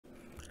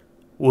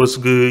What's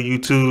good,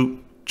 YouTube?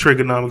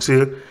 Trigonomics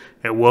here,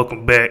 and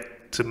welcome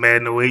back to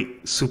Madden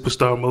 08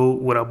 Superstar Mode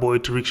with our boy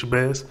Tariq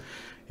Shabazz.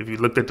 If you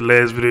looked at the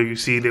last video, you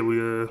see that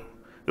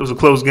it was a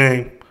close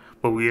game,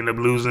 but we ended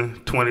up losing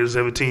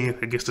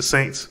 20-17 against the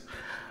Saints.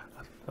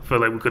 I feel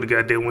like we could have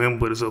got that win,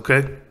 but it's okay.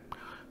 You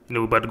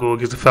know, we're about to go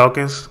against the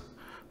Falcons.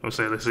 I'm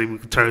saying, let's see if we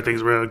can turn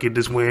things around and get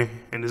this win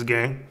in this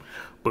game.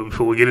 But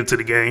before we get into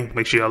the game,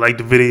 make sure y'all like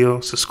the video,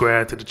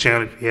 subscribe to the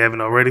channel if you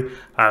haven't already.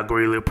 I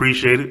greatly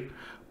appreciate it.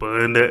 But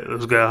other than that,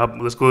 let's go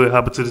ahead and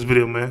hop into this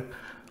video, man.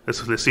 Let's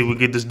see if we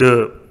get this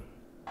dub.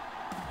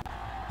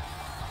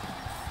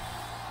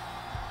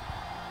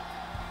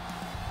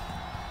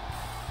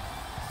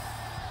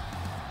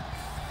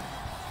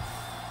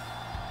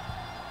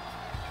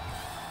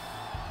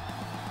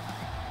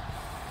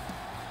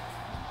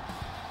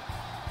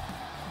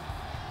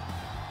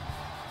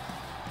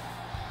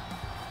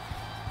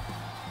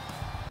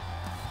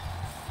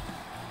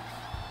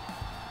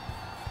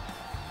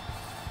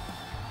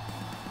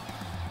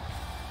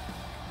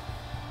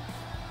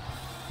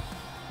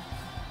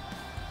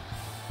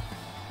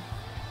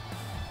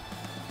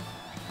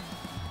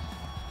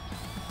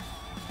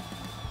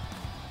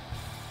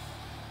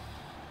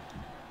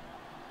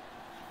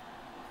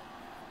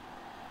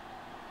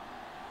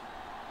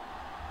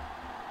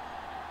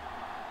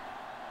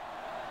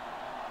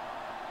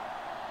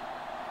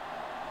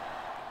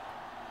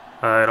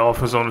 All right,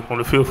 offense on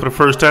the field for the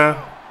first time.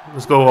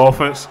 Let's go,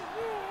 offense.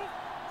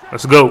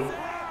 Let's go.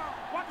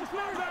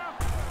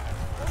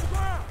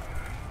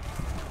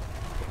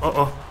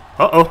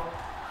 Uh-oh.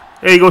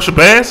 There you go,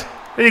 Shabazz.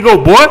 There you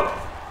go, boy.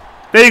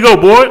 There you go,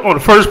 boy. On the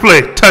first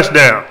play,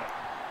 touchdown.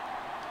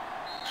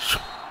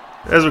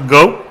 There we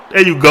go.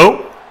 There you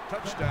go.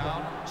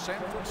 Touchdown, San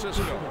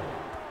Francisco.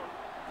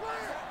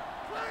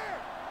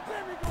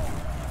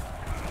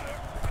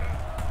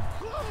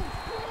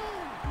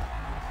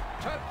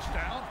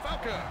 Touchdown,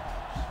 Falcons.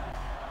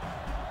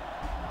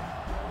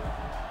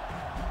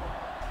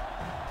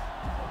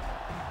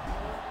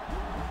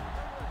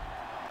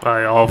 All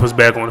right, offense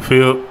back on the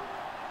field.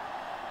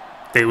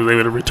 They was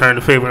able to return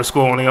the favor and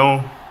score on their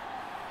own.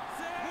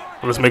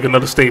 Let's make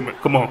another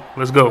statement. Come on,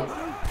 let's go.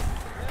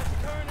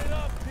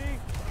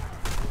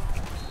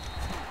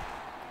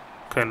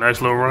 Okay,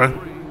 nice little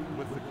run.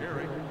 With the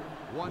carry,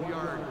 1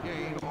 yard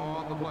gain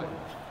on the play.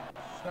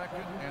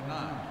 2nd and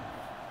 9.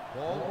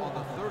 Ball on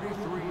the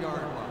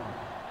 33-yard line.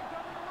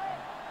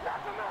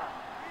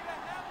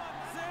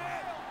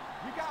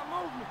 You got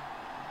movement.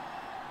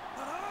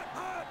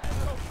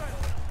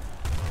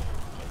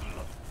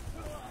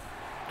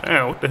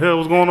 Damn, what the hell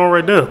was going on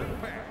right there?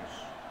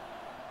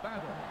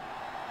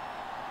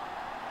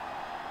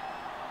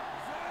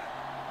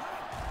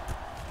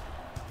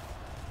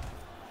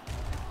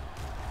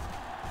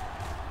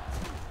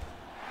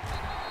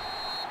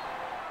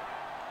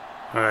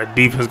 All right,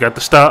 defense got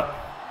the stop.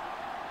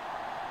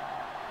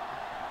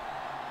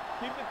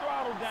 Keep the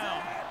throttle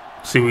down.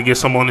 See if we get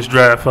some on this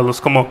drive, fellas.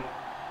 Come on.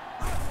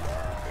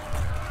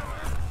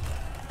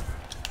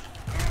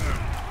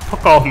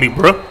 Fuck off me,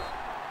 bro.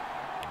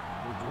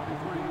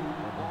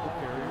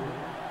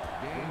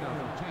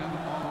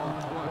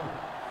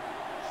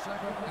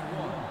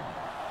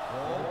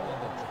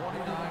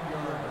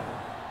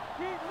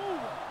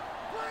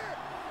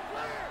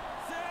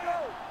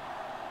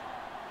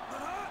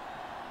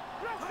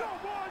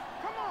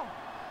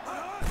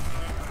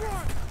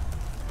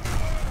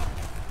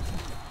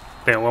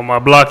 Damn, where my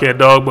block at,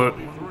 dog, but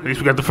at least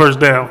we got the first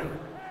down.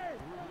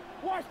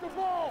 Watch the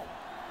ball.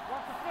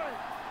 Watch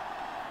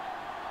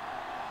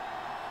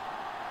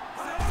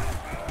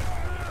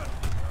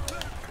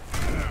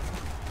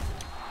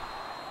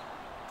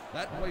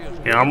the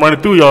play. Yeah, I'm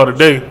running through y'all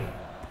today.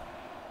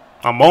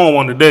 I'm on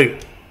one today.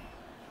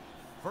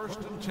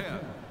 1st and 10.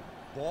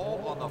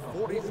 Ball on the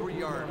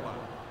 43-yard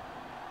line.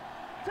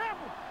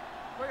 Tampa.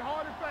 Play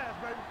hard and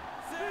fast, baby.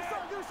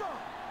 Do something.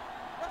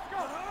 Let's go.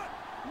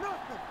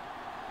 Nothing.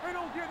 They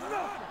don't get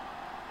nothing.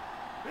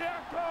 Here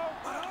I come.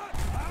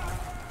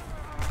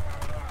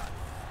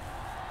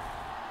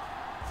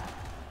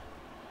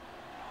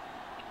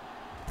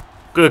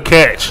 Good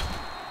catch.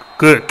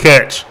 Good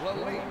catch. With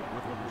a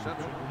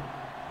reception.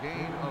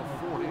 Gain of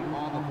 40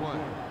 on the play.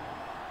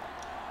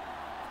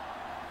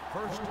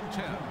 1st and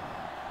 10.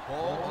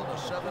 Ball on the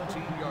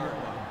 17-yard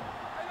line.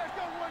 Hey, let's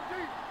go, 1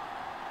 deep.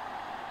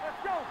 Let's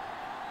go.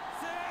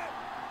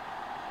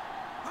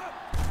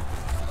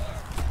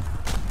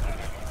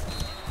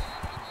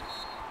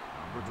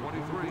 Number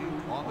 23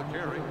 on the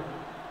carry.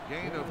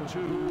 Gain of 2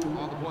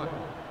 on the play.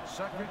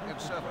 2nd and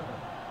 7.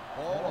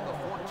 Ball on the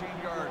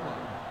 14-yard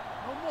line.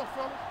 No more,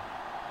 fella.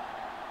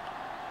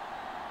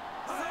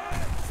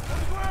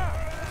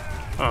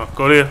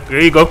 Go there.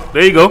 There you go.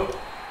 There you go. Number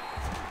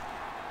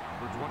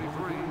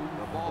 23,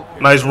 the ball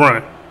carrier. Nice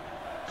run.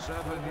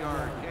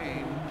 7-yard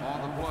gain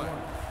on the play.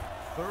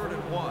 3rd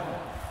and 1.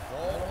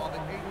 Ball on the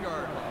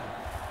 8-yard line.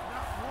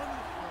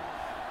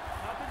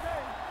 Not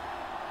today.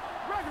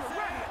 Regular.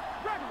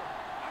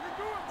 I can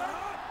do it, man.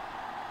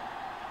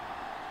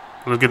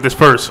 Let's get this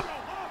first.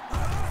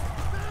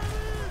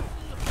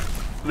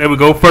 There we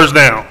go. First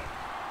down.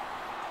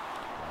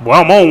 Boy,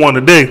 I'm on one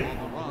today.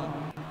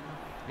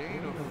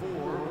 Gain of 4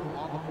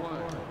 on the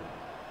play.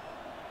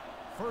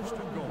 First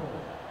and goal.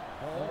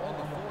 Ball on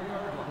the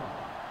 4-yard line.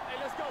 Hey,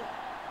 let's go.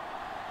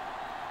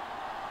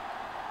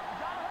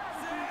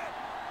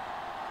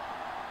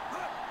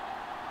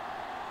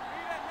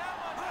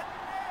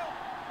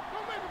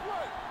 Don't make a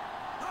play.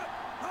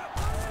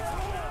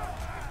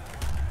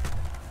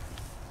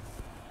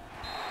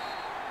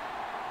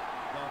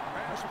 The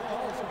pass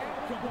ball is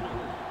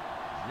incomplete.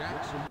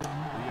 Jackson, the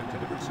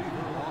intended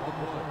receiver, on the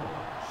play.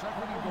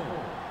 Second and goal.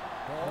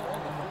 Ball on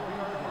the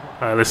 4-yard line.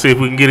 All right, let's see if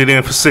we can get it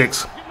in for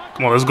 6.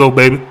 Come on, let's go,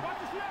 baby. Watch the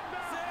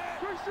snap down.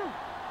 Good shoot.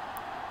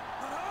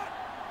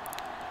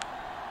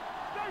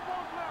 Stay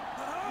ball now.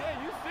 Yeah,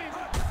 you see me.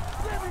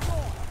 There we go.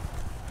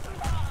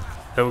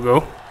 There we go.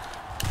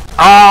 I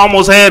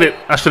almost had it.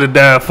 I should have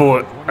dived for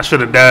it. I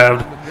should have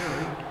dived.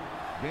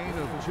 Gain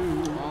of 2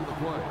 on the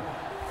play.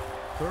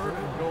 Third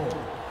and goal.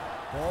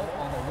 Ball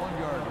on the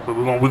 1-yard line. But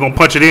we're gonna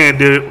punch it in,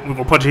 dude. We're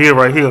gonna punch it here,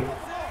 right here.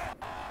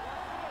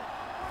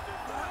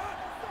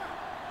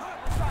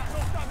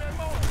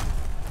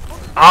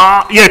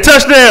 Yeah,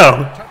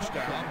 touchdown.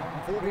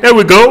 Touchdown. There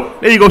we go.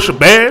 There you go,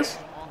 Shabazz.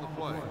 On the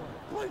play.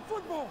 Play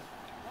football.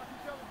 Watch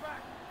each other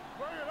back.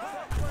 Bring it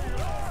up. Bring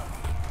it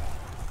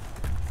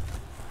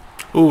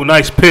up. Ooh,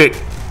 nice pick.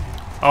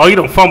 Oh, you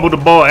done fumbled the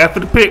ball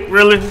after the pick,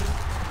 really?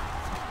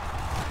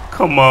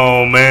 Come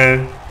on,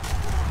 man.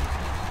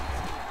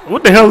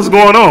 What the hell is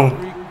going on?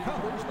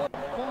 Recovers the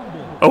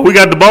fumble. Oh, we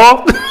got the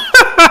ball?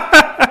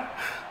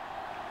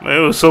 Man,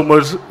 there was so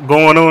much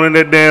going on in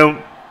that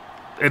damn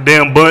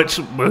bunch,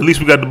 but at least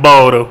we got the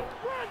ball, though.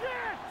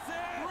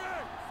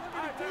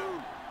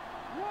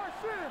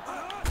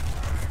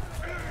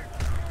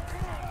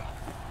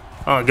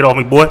 Get off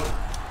me, boy. Number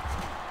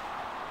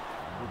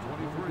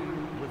 23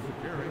 with the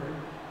carry.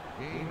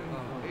 Gain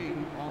of 8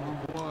 on the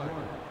play.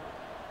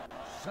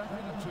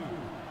 Second and 2.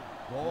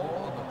 Ball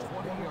on the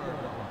 20-yard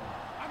line.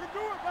 I can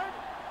do it, baby.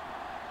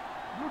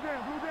 Blue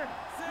down, blue down.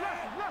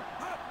 Left.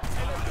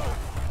 Hey, let's go.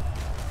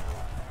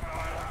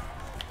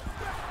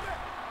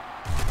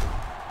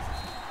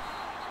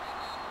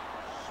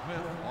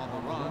 Smith on the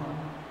run.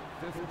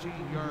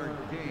 15-yard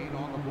gain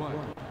on the play.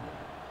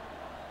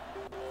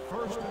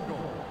 First and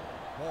goal.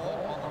 Ball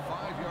on the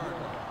 5-yard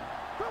line.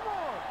 Come on.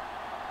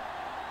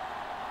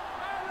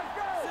 All right, let's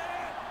go.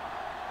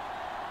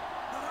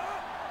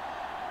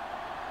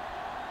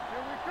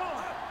 Here we come.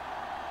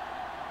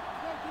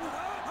 Let's go, dude.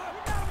 We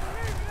gotta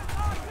believe this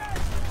all day.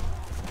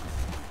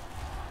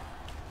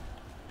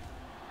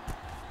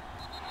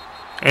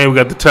 And we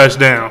got the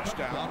touchdown.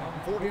 Touchdown,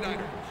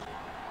 49ers.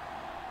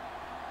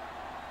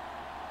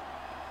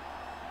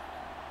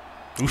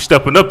 We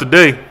stepping up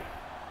today.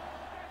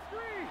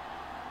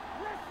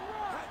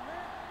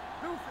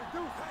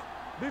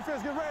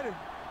 Defense, get ready.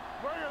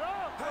 Bring it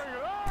up, bring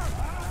it up.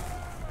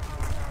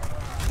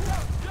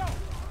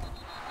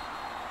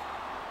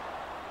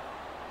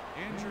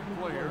 Injured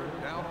player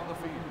down on the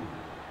field.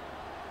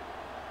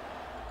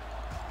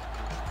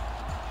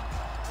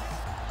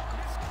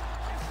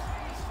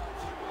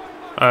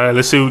 All right,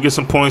 let's see if we get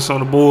some points on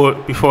the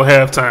board before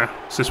halftime,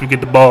 since we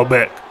get the ball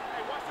back. Hey,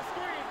 watch the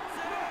screen.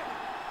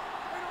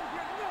 We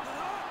don't get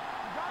nothing.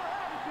 You gotta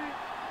have it, D.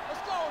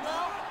 Let's go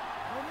now.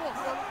 One more,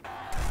 fella.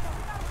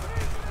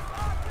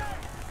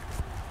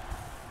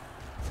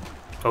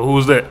 Oh,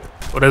 who's that?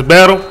 Oh, that's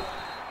Battle?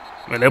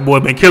 Man, that boy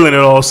been killing it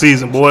all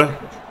season, boy. The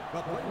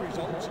play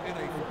results in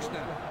a first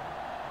down.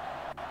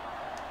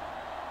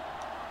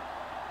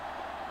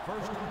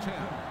 First and 10.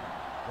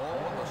 Ball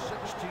on the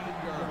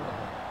 16-yard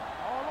line.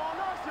 All on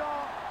us,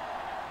 y'all.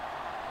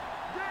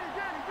 Get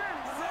it.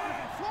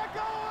 Fleck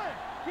on.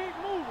 Keep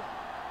moving.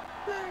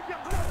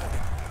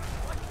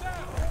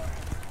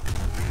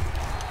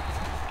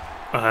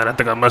 All right, I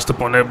think I messed up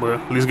on that,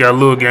 but at least got a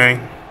little game.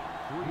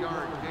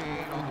 3-yard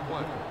gain on the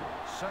play.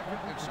 Second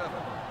and 7.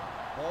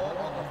 Ball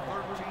on the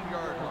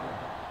 13-yard line.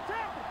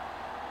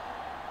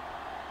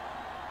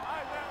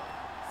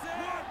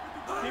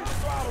 Keep the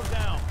throttle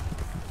down.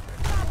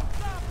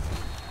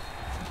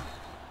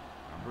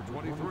 Number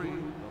 23.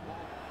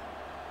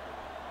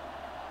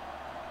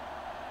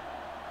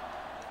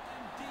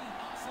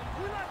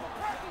 We like to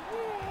practice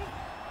rules.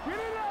 Get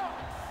it up.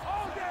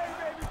 All day,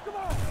 baby. Come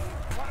on.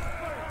 Watch the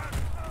play.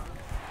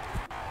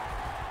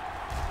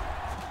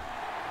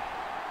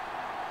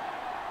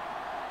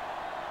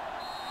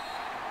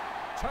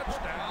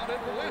 Touchdown,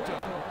 Atlanta.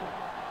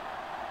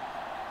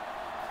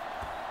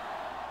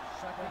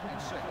 Second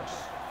and 6.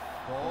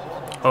 Ball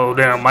on the Oh,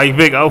 damn, Mike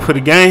Vick out for the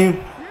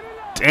game?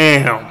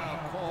 Damn.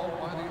 now called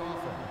by the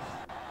offense.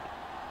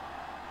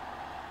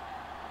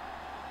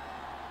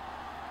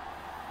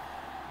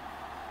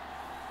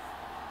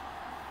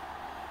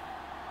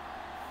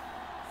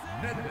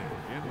 Netting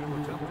into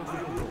attempt the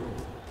field goal.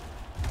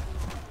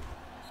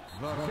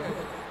 The kick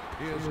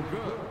is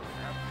good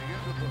at the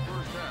end of the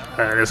first half.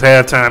 All right, it's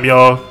halftime,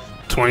 y'all.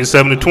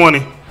 27-20.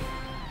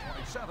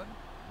 27,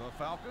 the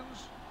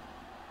Falcons.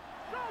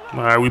 All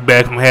right, we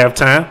back from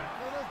halftime.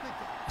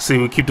 See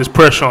if we keep this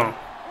pressure on them.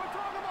 We're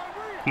talking about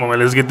real. Come on, man.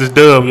 Let's get this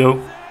dub, yo.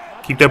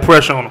 Keep that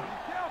pressure on him.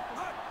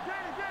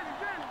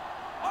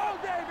 All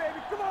day, baby.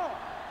 Come on.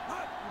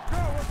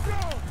 Let's go.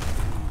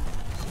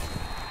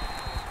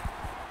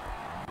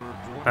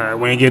 All right,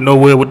 we ain't getting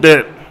nowhere with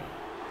that.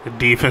 The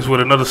defense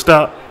with another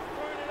stop.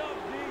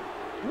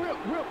 Whip.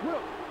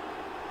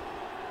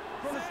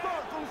 From the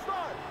start. It's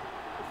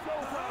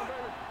showtime,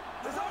 baby.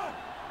 It's on.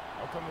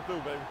 I'm coming through,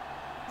 baby.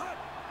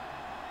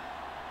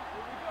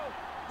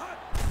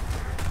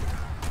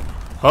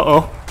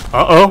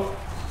 Uh-oh.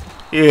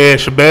 Yeah,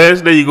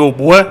 Shabazz. There you go,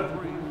 boy.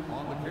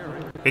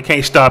 They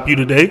can't stop you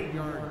today.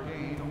 Yard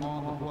gain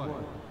on the play.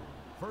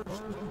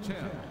 First and 10.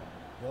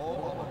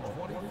 Ball on the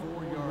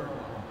 24-yard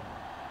line.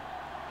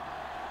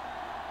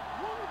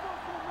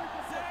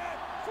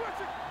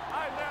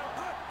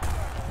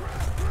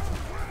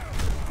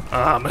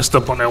 Ah, messed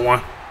up on that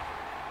one.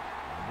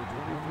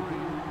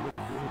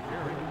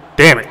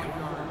 Damn it.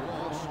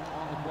 Loss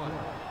on the play.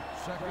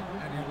 Second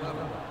and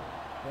 11.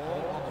 Ball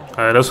on the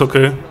All right, that's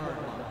okay.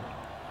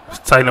 Let's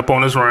tighten up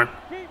on this run.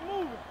 Keep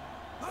moving.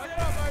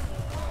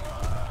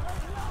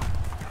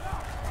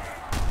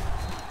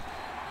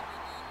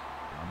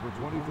 number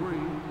 23,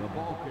 the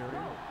ball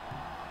carrier.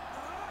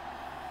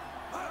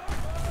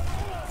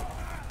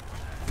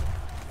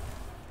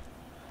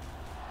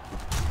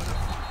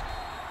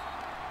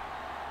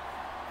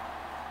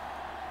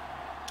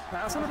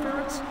 Pass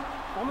interference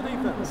on the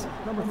defense.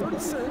 Number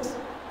 36,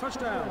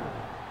 touchdown.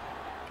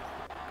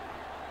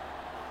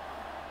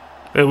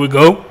 There we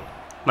go.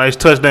 Nice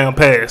touchdown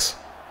pass.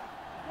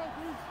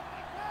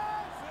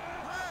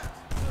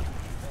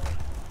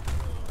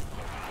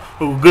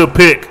 Ooh, good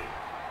pick.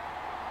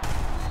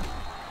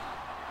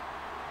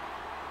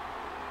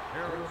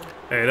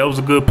 Hey, that was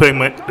a good pick,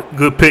 man.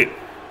 Good pick.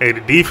 Hey,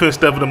 the defense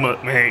stepping them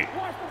up, man.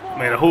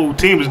 Man, the whole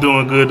team is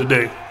doing good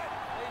today.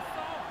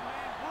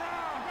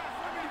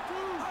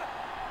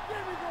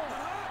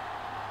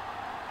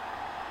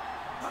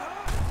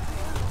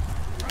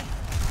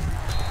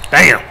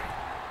 Damn.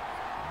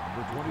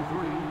 Number 23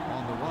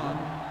 on the run.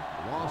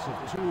 Loss of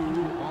 2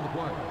 on the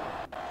play.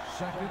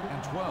 Second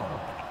and 12.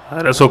 All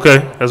right, that's okay.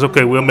 That's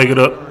okay. We'll make it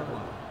up. You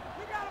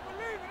gotta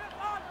believe it. It's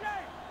our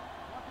day.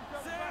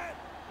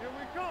 Here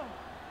we come.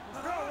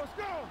 Let's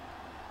go.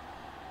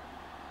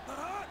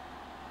 Yeah,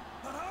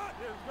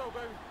 let's go,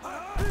 baby.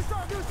 Do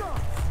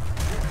something.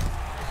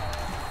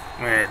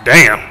 Man,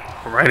 damn.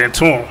 Right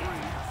into him.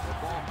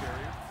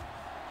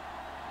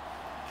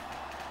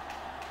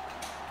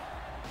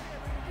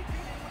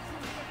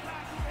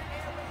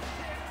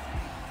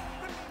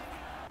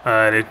 All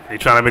right, they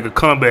trying to make a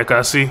comeback,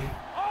 I see.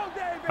 All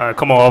day, baby. All right,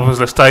 come on, offense.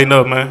 Let's tighten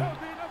up, man. Let's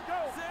go.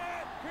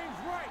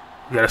 King's right.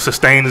 You got to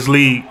sustain this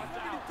lead. Here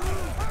we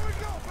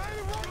go,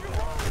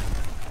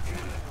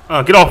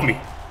 baby. Get off me.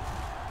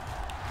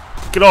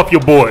 Get off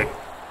your boy.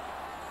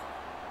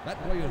 That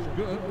play is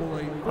good for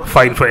a I'm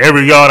fighting for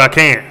every yard I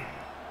can.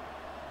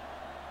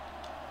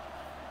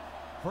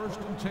 first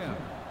and 10.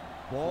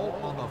 Ball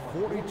on the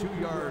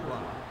 42-yard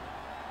line.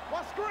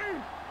 What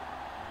screen?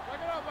 Back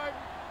it up, baby.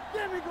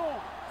 Get me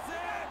going.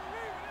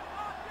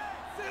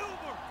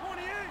 Silver,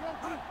 28.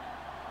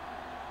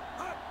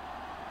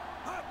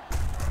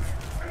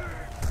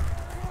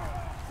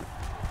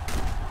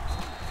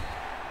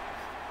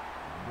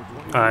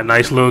 All right,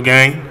 nice little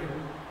game.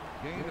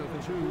 Gain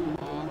of 2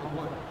 on the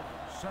play.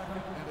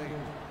 Second and 8.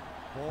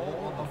 Ball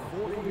on the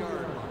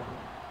 40-yard line. All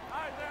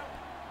right, now.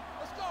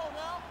 Let's go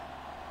now.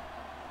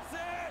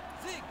 Set.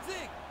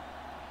 Zig.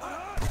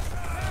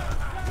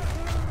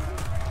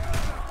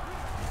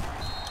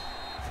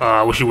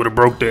 I wish you would have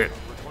broke that.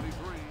 Number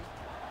 23.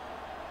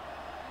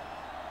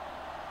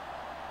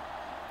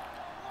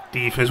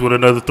 Defense with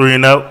another 3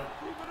 and out.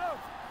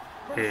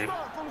 Yeah,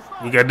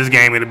 we got this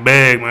game in the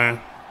bag,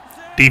 man.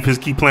 Defense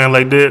keep playing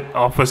like that.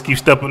 Offense keep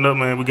stepping up,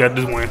 man. We got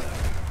this win.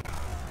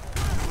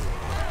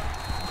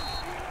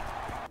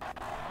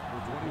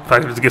 If I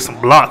could just get some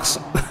blocks.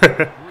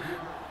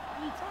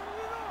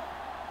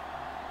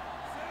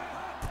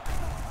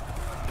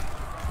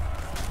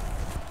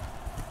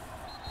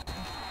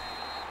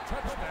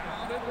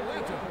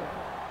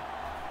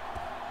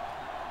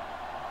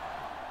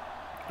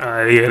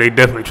 Yeah, they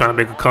definitely trying to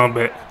make a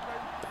comeback.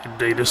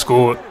 They just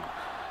scored.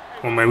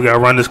 Come on, man, we got to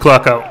run this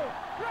clock out.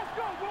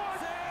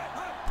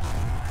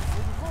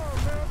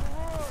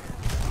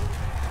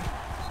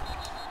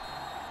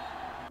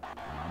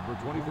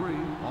 Number 23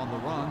 on the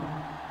run.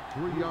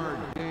 3-yard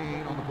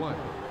gain on the play.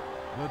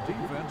 The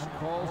defense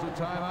calls a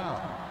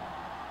timeout.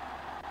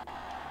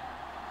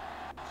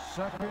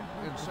 Second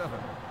and 7.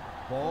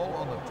 Ball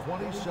on the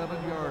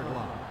 27-yard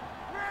line.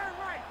 Man,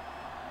 right.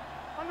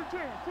 Under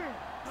 10.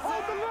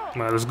 Hold the look.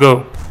 All right, let's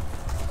go.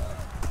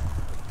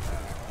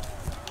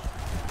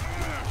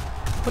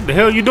 What the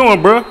hell you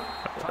doing, bro?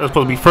 That's supposed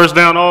to be first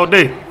down all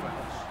day.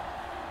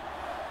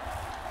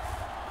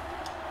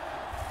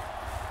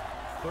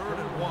 Third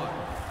and 1.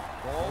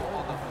 Ball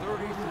on the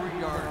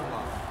 33-yard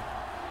line.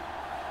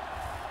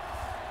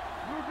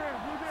 Blue game.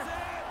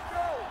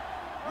 Go.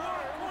 All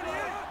right,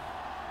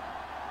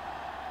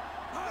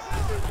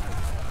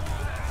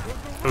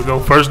 28. Here we go,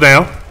 first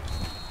down.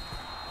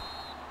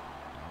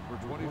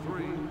 Number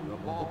 23, the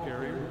ball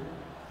carrier.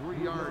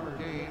 3-yard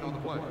gain on the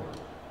play.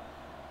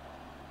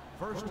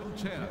 First and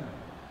 10.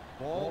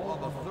 Ball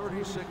on the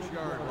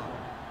 36-yard line.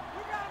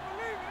 We got to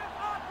believe it. It's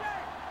our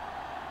day.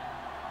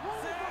 One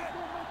of us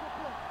going to make a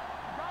play.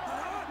 Got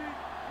it, D.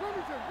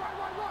 Wilmington,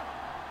 right.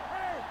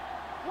 Hey,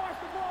 watch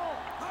the ball.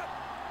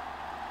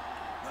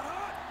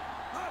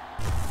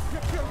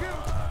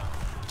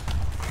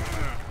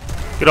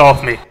 Get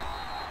off me.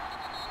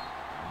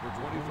 Number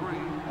 23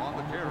 on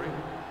the carry.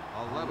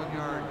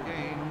 11-yard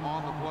gain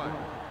on the play.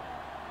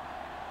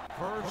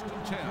 First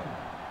and 10.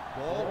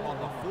 Ball on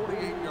the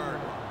 48-yard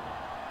line.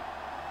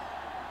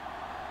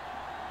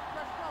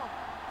 Let's go.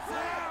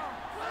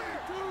 Play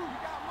 2. You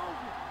got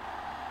movement.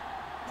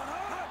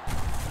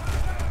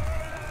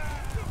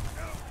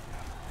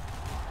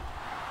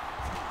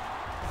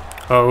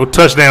 Oh,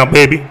 touchdown,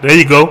 baby. There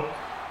you go.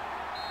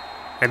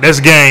 And that's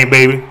game,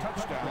 baby.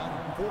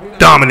 Touchdown. 49.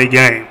 Dominant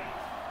game.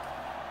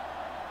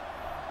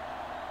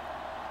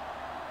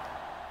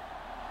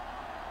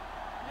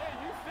 Yeah,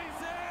 you see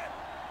that?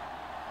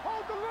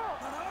 Hold the look.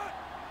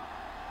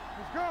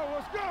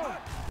 Let's go.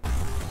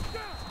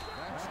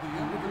 That's the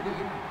end of the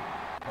game.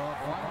 Our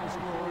final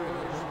score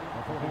is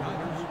the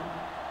 49ers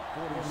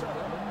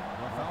 47,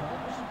 the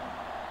Falcons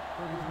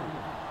 33.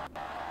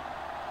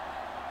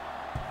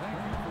 Thank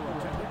you for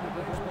attending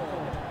today's ball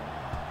game.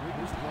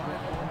 Please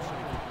drive home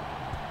safely.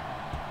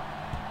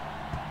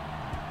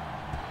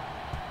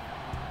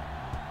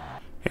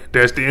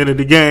 That's the end of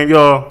the game,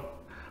 y'all.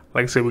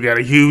 Like I said, we got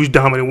a huge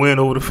dominant win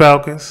over the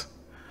Falcons.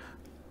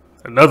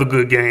 Another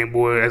good game,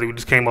 boy, as we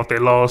just came off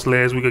that loss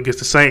last week against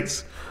the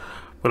Saints.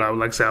 But I would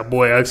like to say our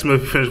boy Alex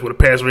Smith finished with a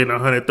pass rating of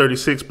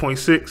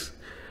 136.6,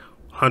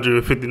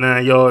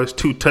 159 yards,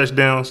 2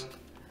 touchdowns,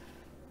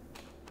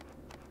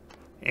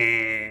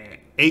 and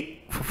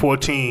 8 for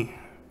 14,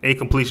 8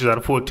 completions out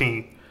of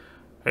 14.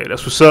 Hey,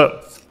 that's what's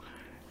up.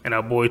 And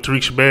our boy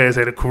Tariq Shabazz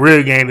had a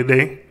career game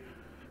today.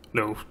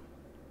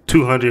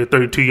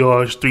 232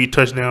 yards, 3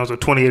 touchdowns, or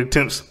 28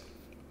 attempts.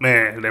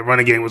 Man, that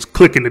running game was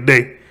clicking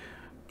today.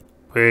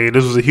 Hey,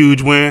 this was a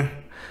huge win.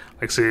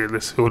 Like I said,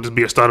 it'll just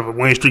be a start of a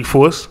winning streak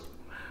for us.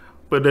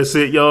 But that's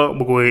it, y'all.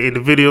 We'll go ahead and end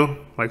the video.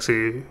 Like I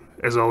said,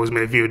 as always,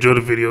 man, if you enjoyed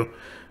the video,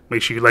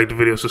 make sure you like the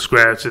video,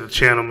 subscribe to the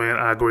channel, man.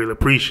 I greatly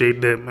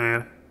appreciate that,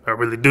 man. I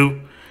really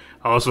do.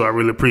 Also, I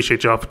really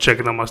appreciate y'all for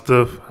checking out my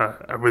stuff.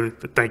 I really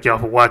thank y'all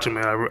for watching,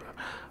 man. I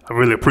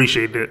really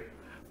appreciate that. You know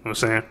what I'm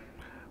saying?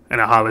 And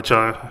I'll holler at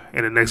y'all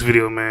in the next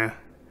video, man.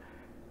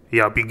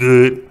 Y'all be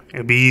good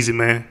and be easy,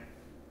 man.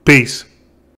 Peace.